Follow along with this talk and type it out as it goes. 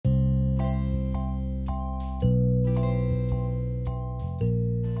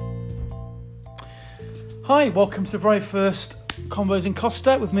Hi, welcome to the very first Convos in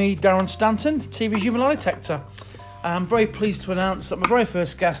Costa with me, Darren Stanton, TV's Human Lie Detector. I'm very pleased to announce that my very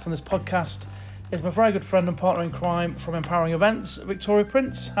first guest on this podcast is my very good friend and partner in crime from Empowering Events, Victoria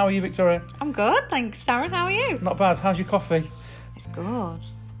Prince. How are you, Victoria? I'm good, thanks, Darren. How are you? Not bad. How's your coffee? It's good.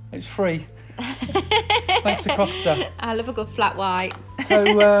 It's free. Thanks to Costa. I love a good flat white. So,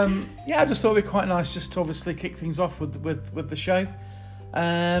 I just thought it'd be quite nice just to obviously kick things off with the show.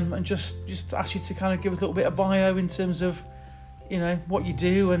 And just ask you to kind of give us a little bit of bio in terms of, what you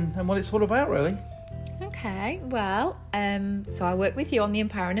do and what it's all about, really. Okay, well, so I work with you on the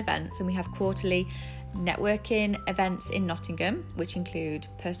Empowering Events, and we have quarterly networking events in Nottingham, which include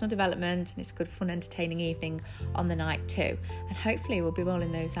personal development, and it's a good, fun, entertaining evening on the night too. And hopefully we'll be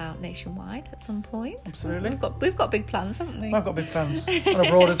rolling those out nationwide at some point. Absolutely. We've got big plans, haven't we? I've got big plans, and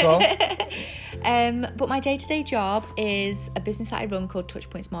abroad as well. But my day-to-day job is a business that I run called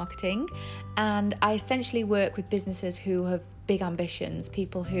Touchpoints Marketing, and I essentially work with businesses who have big ambitions,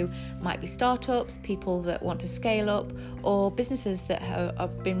 people who might be startups, people that want to scale up, or businesses that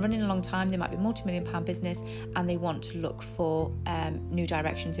have been running a long time. They might be multi-million pound business and they want to look for new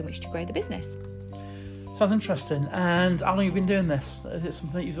directions in which to grow the business. Sounds interesting. And how long have you been doing this? Is it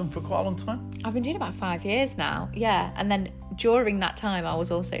something that you've done for quite a long time? I've been doing it about 5 years now, yeah. And then during that time, I was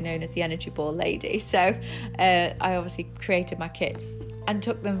also known as the Energy Ball Lady. So I obviously created my kits and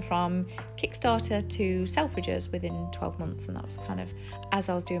took them from Kickstarter to Selfridges within 12 months. And that was kind of as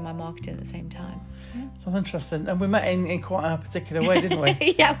I was doing my marketing at the same time. So. Sounds interesting. And we met in quite a particular way, didn't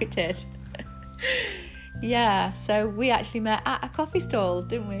we? Yeah, we did. Yeah, so we actually met at a coffee stall,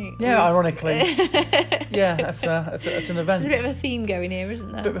 didn't we? Yeah, ironically. Yeah, it's an event. There's a bit of a theme going here,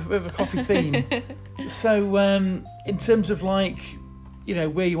 isn't there? A bit of a coffee theme. So, in terms of where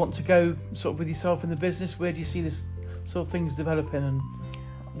you want to go sort of with yourself in the business, where do you see this sort of things developing, and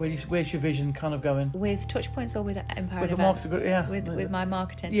where's your vision kind of going? With Touchpoints or with Empowering Events? With the marketing, yeah. With my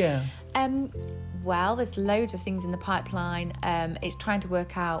marketing. Yeah. Well, there's loads of things in the pipeline. It's trying to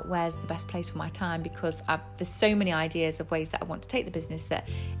work out where's the best place for my time, because there's so many ideas of ways that I want to take the business that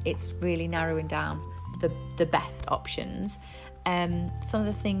it's really narrowing down the best options. Some of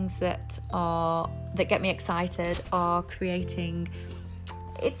the things that get me excited are creating.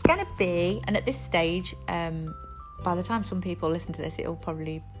 It's going to be, and at this stage, by the time some people listen to this, it will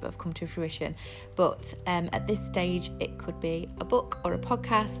probably have come to fruition. But at this stage, it could be a book or a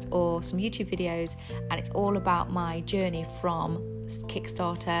podcast or some YouTube videos, and it's all about my journey from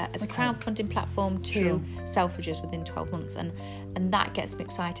Kickstarter as a crowdfunding platform to Selfridges within 12 months. And that gets me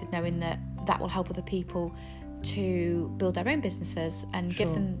excited, knowing that will help other people to build their own businesses and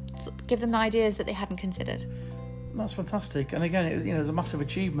give them ideas that they hadn't considered. That's fantastic. And again, it was a massive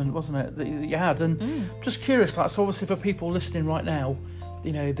achievement, wasn't it, that you had? And just curious, so obviously for people listening right now,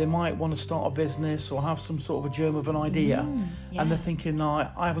 they might want to start a business or have some sort of a germ of an idea, and they're thinking,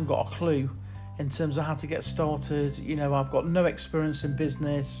 I haven't got a clue in terms of how to get started. I've got no experience in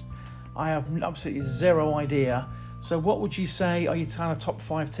business. I have absolutely zero idea. So what would you say are your kind of top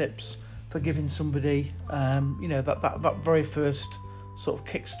 5 tips for giving somebody, that very first sort of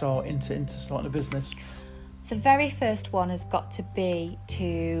kickstart into starting a business? The very first one has got to be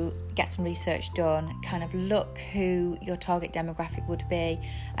to get some research done, kind of look who your target demographic would be.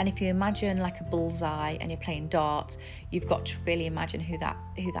 And if you imagine like a bullseye and you're playing darts, you've got to really imagine who that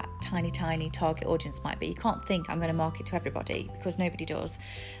tiny target audience might be. You can't think I'm going to market to everybody, because nobody does.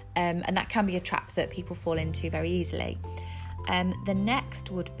 And that can be a trap that people fall into very easily. The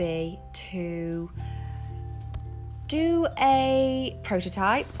next would be to do a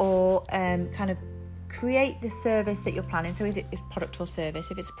prototype or kind of create the service that you're planning. So is it product or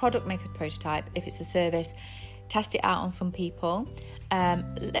service? If it's a product, make a prototype. If it's a service, test it out on some people. A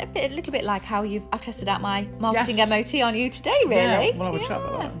little bit like how I've tested out my marketing MOT on you today, really. Yeah, we'll have a chat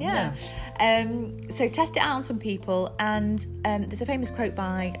about that. Yeah. So test it out on some people, and there's a famous quote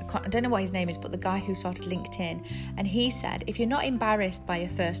by, I don't know what his name is, but the guy who started LinkedIn, and he said, if you're not embarrassed by your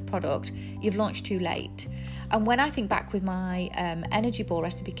first product, you've launched too late. And when I think back with my Energy Ball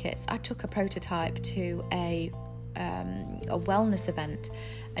recipe kits, I took a prototype to a wellness event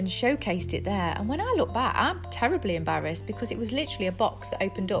and showcased it there. And when I look back, I'm terribly embarrassed, because it was literally a box that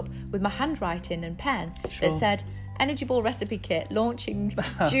opened up with my handwriting and pen that said Energy Ball recipe kit launching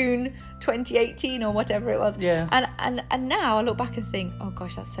June 2018 or whatever it was. Yeah. And now I look back and think, oh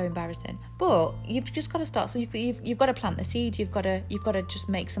gosh, that's so embarrassing. But you've just got to start. So you've got to plant the seed. You've got to just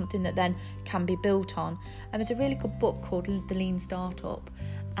make something that then can be built on. And there's a really good book called The Lean Startup,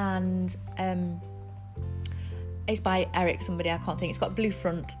 and it's by Eric somebody, I can't think. It's got blue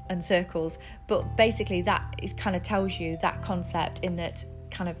front and circles, but basically that is kind of tells you that concept, in that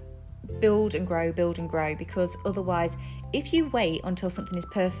kind of build and grow, because otherwise, if you wait until something is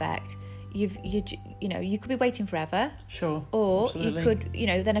perfect, you could be waiting forever. Sure. Or absolutely. you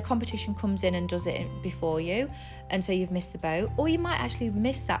could, then a competition comes in and does it before you, and so you've missed the boat. Or you might actually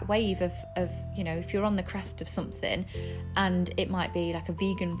miss that wave of if you're on the crest of something, and it might be like a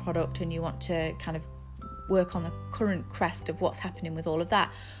vegan product, and you want to kind of work on the current crest of what's happening with all of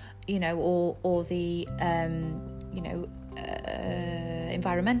that, or the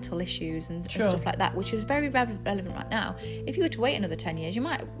environmental issues and stuff like that, which is very relevant right now. If you were to wait another 10 years, you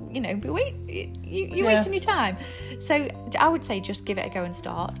might, you're wasting your time. So I would say just give it a go and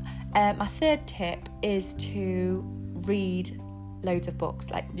start. My third tip is to read loads of books,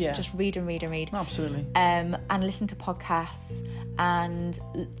 just read and read and read. Absolutely. And listen to podcasts and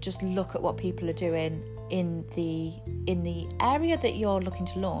just look at what people are doing in the area that you're looking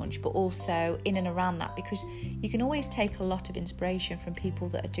to launch, but also in and around that, because you can always take a lot of inspiration from people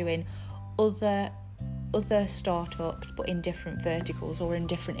that are doing other startups but in different verticals or in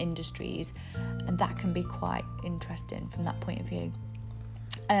different industries, and that can be quite interesting from that point of view.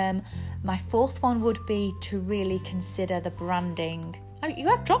 My fourth one would be to really consider the branding. Oh, you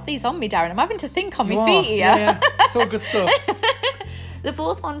have dropped these on me, Darren. I'm having to think on my feet here. Yeah. It's all good stuff. The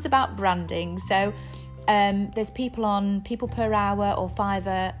fourth one's about branding. So there's people on People Per Hour or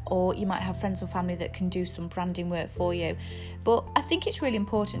Fiverr, or you might have friends or family that can do some branding work for you. But I think it's really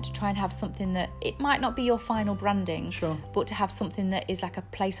important to try and have something that, it might not be your final branding, sure, but to have something that is like a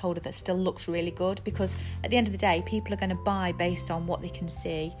placeholder that still looks really good, because at the end of the day, people are going to buy based on what they can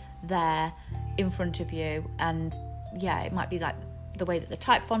see there in front of you. And yeah, it might be like the way that the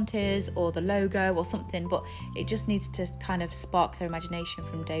type font is or the logo or something, but it just needs to kind of spark their imagination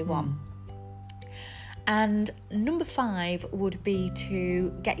from day one. And number 5 would be to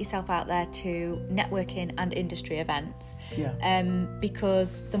get yourself out there to networking and industry events.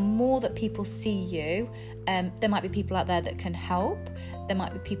 Because the more that people see you, there might be people out there that can help. There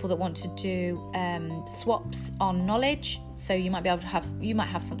might be people that want to do swaps on knowledge. So you might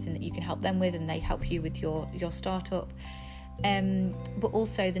have something that you can help them with, and they help you with your startup. But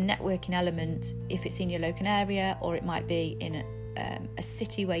also the networking element, if it's in your local area, or it might be in a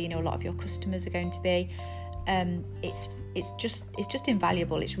city where a lot of your customers are going to be, it's just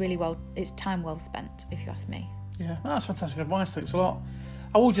invaluable. It's time well spent, if you ask me. Yeah, that's fantastic advice. Thanks a lot.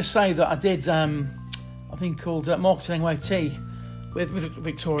 I will just say that I did a thing called Marketing NYT with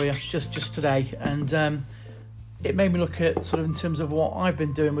Victoria just today, and it made me look at sort of in terms of what I've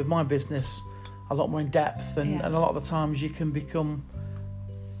been doing with my business a lot more in depth, and a lot of the times you can become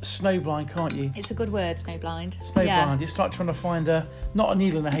snowblind, can't you? It's a good word, snowblind. You start trying to find not a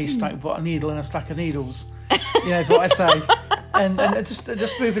needle in a haystack, but a needle in a stack of needles. Is what I say. And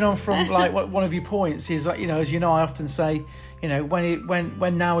just moving on from like one of your points is that, as I often say,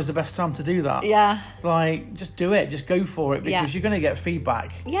 when now is the best time to do that. Yeah. Like, just do it, just go for it, because you're going to get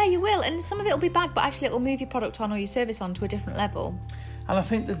feedback. Yeah, you will, and some of it will be bad, but actually it will move your product on or your service on to a different level. And I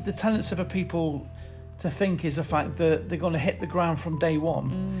think that the tendency for people to think is the fact that they're going to hit the ground from day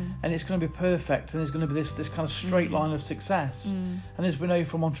one, and it's going to be perfect, and there's going to be this kind of straight line of success. And as we know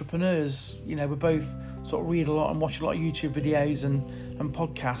from entrepreneurs, we both sort of read a lot and watch a lot of YouTube videos and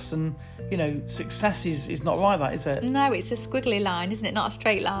podcasts, and success is not like that, is it? No, it's a squiggly line, isn't it? Not a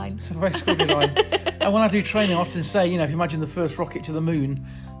straight line. It's a very squiggly line. And when I do training, I often say, if you imagine the first rocket to the moon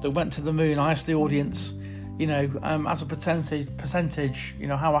that went to the moon, I asked the audience, as a percentage,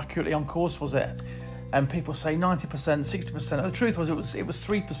 how accurately on course was it? And people say 90%, 60%. The truth was it was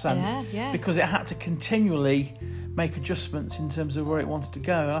 3%, because it had to continually make adjustments in terms of where it wanted to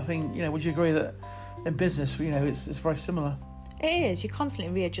go. And I think, would you agree that in business, it's very similar? It is. You're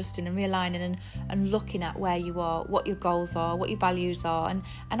constantly readjusting and realigning and looking at where you are, what your goals are, what your values are, and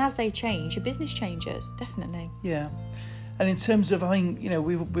as they change, your business changes, definitely. Yeah. And in terms of, I think,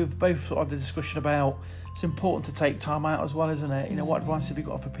 we've both sort of had the discussion about it's important to take time out as well, isn't it? What advice have you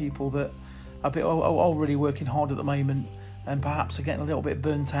got for people that are already working hard at the moment and perhaps are getting a little bit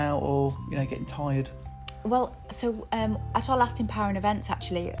burnt out or, getting tired? Well, so at our last Empowering Events,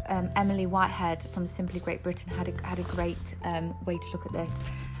 actually, Emily Whitehead from Simply Great Britain had a great way to look at this.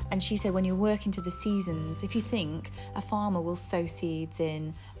 And she said when you work into the seasons, if you think a farmer will sow seeds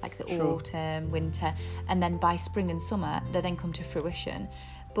in like the autumn, winter, and then by spring and summer, they then come to fruition.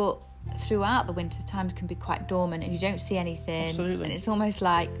 But throughout the winter, times can be quite dormant and you don't see anything. Absolutely. And it's almost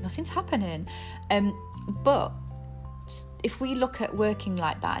like nothing's happening. But if we look at working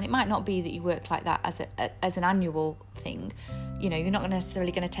like that, and it might not be that you work like that as an annual thing, you're not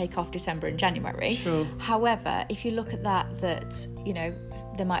necessarily going to take off December and January. Sure. However, if you look at that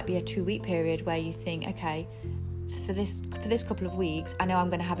there might be a 2-week period where you think, okay, for this couple of weeks, I know I'm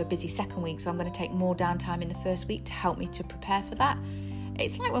going to have a busy second week, so I'm going to take more downtime in the first week to help me to prepare for that.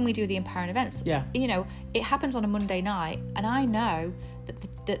 It's like when we do the empowering events. Yeah. You know, it happens on a Monday night, and I know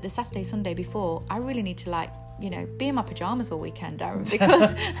that the Saturday, Sunday before, I really need to, like, you know, be in my pajamas all weekend, Darren,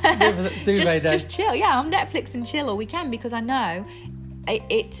 because just chill. Yeah, I'm Netflix and chill all weekend, because I know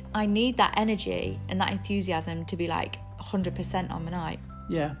I need that energy and that enthusiasm to be like 100% on the night.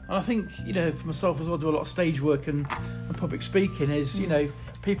 Yeah, and I think, you know, for myself as well, I do a lot of stage work and public speaking is, you know,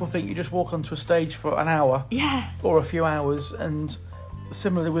 people think you just walk onto a stage for an hour or a few hours, and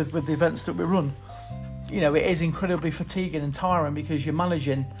similarly with the events that we run, you know, it is incredibly fatiguing and tiring, because you're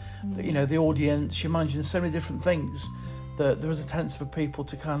managing, you know, the audience, you're managing so many different things that there is a tendency for people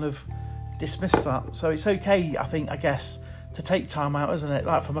to kind of dismiss that. So it's okay, I guess, to take time out, isn't it?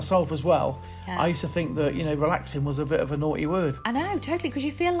 Like for myself as well, I used to think that, you know, relaxing was a bit of a naughty word. I know, totally, because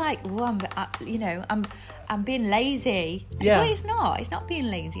you feel like, oh, I'm being lazy. Yeah. Well, it's not. It's not being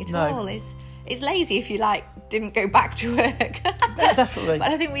lazy at all. It's lazy if you, like, didn't go back to work. Definitely.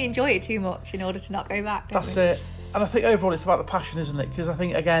 But I think we enjoy it too much in order to not go back. That's it. And I think overall it's about the passion, isn't it? Because I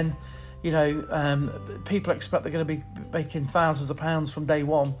think, again, you know, people expect they're going to be making thousands of pounds from day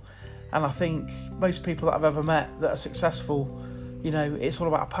one. And I think most people that I've ever met that are successful, you know, it's all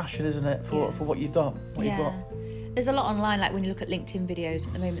about passion, isn't it, for what you've done, what you've got. There's a lot online, like when you look at LinkedIn videos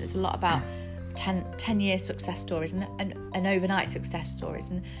at the moment, there's a lot about 10-year success stories and overnight success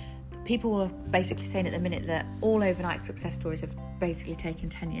stories. And people are basically saying at the minute that all overnight success stories have basically taken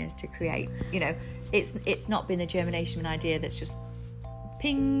 10 years to create. You know, it's not been the germination of an idea that's just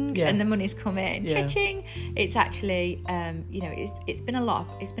ping and the money's come in, cha-ching. It's actually you know, it's been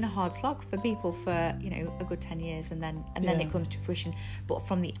a hard slog for people for, you know, a good 10 years, and then it comes to fruition. But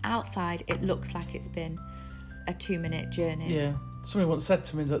from the outside it looks like it's been a 2-minute journey. Somebody once said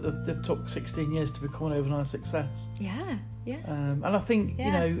to me that they've took 16 years to become an overnight success. And I think,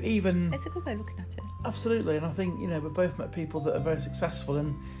 you know, even it's a good way of looking at it. Absolutely. And I think, you know, we've both met people that are very successful,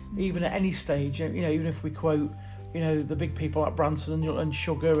 and even at any stage, you know, even if we quote, you know, the big people like Branson and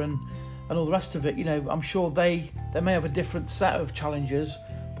Sugar and all the rest of it, you know, I'm sure they may have a different set of challenges,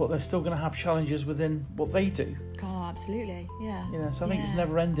 but they're still going to have challenges within what they do. Oh, absolutely, yeah. You know, so I think it's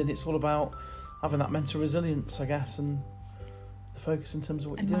never ending. It's all about having that mental resilience, I guess, and the focus in terms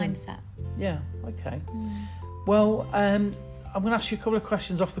of what you're doing. And mindset. Yeah, okay. Well, I'm going to ask you a couple of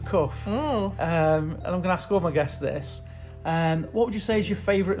questions off the cuff. Oh. And I'm going to ask all my guests this. What would you say is your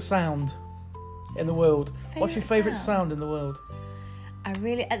favourite sound in the world? What's your favourite sound in the world?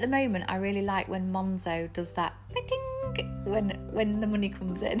 At the moment, I really like when Monzo does that ding when the money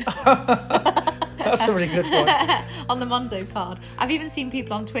comes in. That's a really good one. On the Monzo card. I've even seen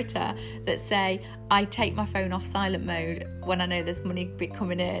people on Twitter that say, I take my phone off silent mode when I know there's money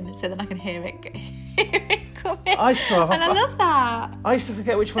coming in, so then I can hear it come in. I love that. I used to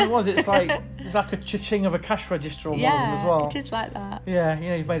forget which one it was. It's like a cha-ching of a cash register on one of them as well. It is like that. Yeah, you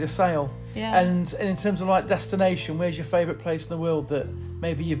know, you've made a sale. Yeah. And in terms of like destination, where's your favourite place in the world that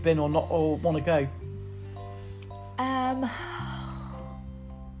maybe you've been or not or want to go?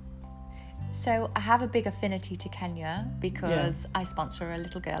 So I have a big affinity to Kenya because I sponsor a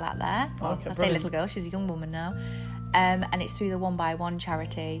little girl out there. Well, I say little girl, she's a young woman now. And it's through the One by One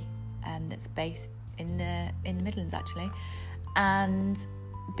charity that's based in the Midlands, actually. And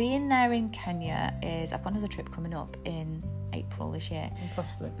being there in Kenya I've got another trip coming up in April this year.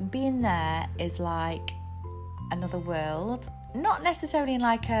 Fantastic. Being there is like another world. Not necessarily in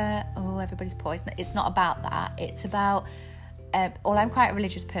like everybody's poison. It's not about that. It's about... well, I'm quite a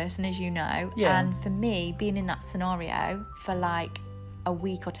religious person, as you know, and for me, being in that scenario for like a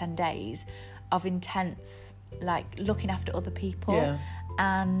week or 10 days of intense, like looking after other people,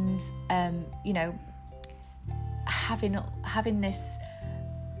 and you know, having this,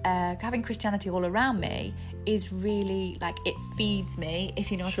 having Christianity all around me is really like, it feeds me, if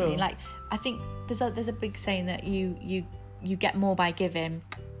you know what I mean. Like, I think there's a big saying that you get more by giving.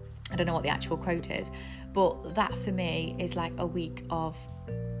 I don't know what the actual quote is. But that for me is like a week of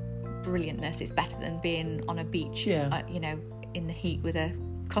brilliantness. It's better than being on a beach, you know, in the heat with a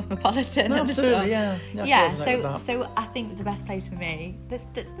Cosmopolitan and stuff. So I think the best place for me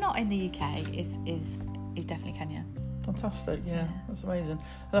that's not in the UK is definitely Kenya. Fantastic, that's amazing.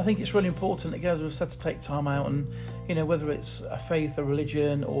 And I think it's really important, again, as we've said, to take time out, and you know, whether it's a faith, a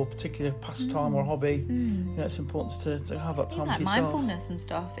religion, or a particular pastime or hobby, you know, it's important to have that time like to yourself. Mindfulness and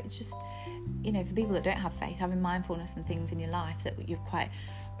stuff. It's just, you know, for people that don't have faith, having mindfulness and things in your life that you're quite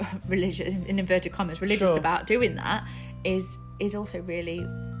religious, in inverted commas, religious about, doing that is also really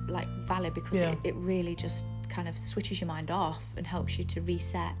like valid, because it really just kind of switches your mind off and helps you to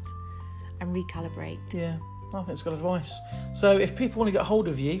reset and recalibrate. I think it's good advice. So if people want to get hold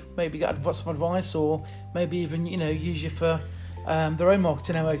of you, maybe get some advice, or maybe even use you for their own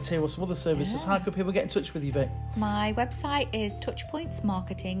marketing, MOT, or some other services, how can people get in touch with you, Vic? My website is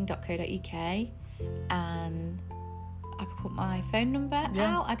touchpointsmarketing.co.uk, and I could put my phone number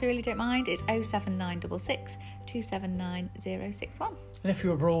out. I really don't mind. It's 07966 279 061. And if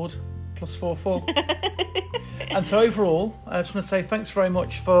you're abroad, +44. And so overall, I just want to say thanks very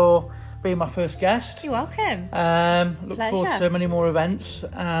much for being my first guest. You're welcome. Look forward to many more events.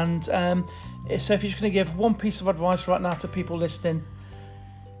 And so if you're just going to give one piece of advice right now to people listening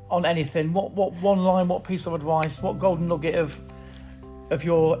on anything, what one line, what piece of advice, what golden nugget of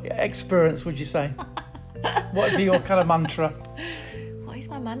your experience would you say? What would be your kind of mantra? What is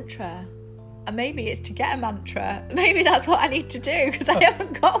my mantra? And maybe it's to get a mantra. Maybe that's what I need to do, because I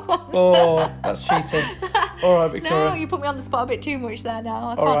haven't got one. Oh, that's cheating. All right, Victoria. No, you put me on the spot a bit too much there now.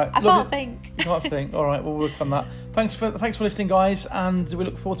 I can't think. You can't think. All right, we'll work on that. Thanks for listening, guys, and we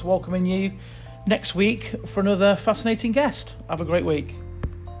look forward to welcoming you next week for another fascinating guest. Have a great week.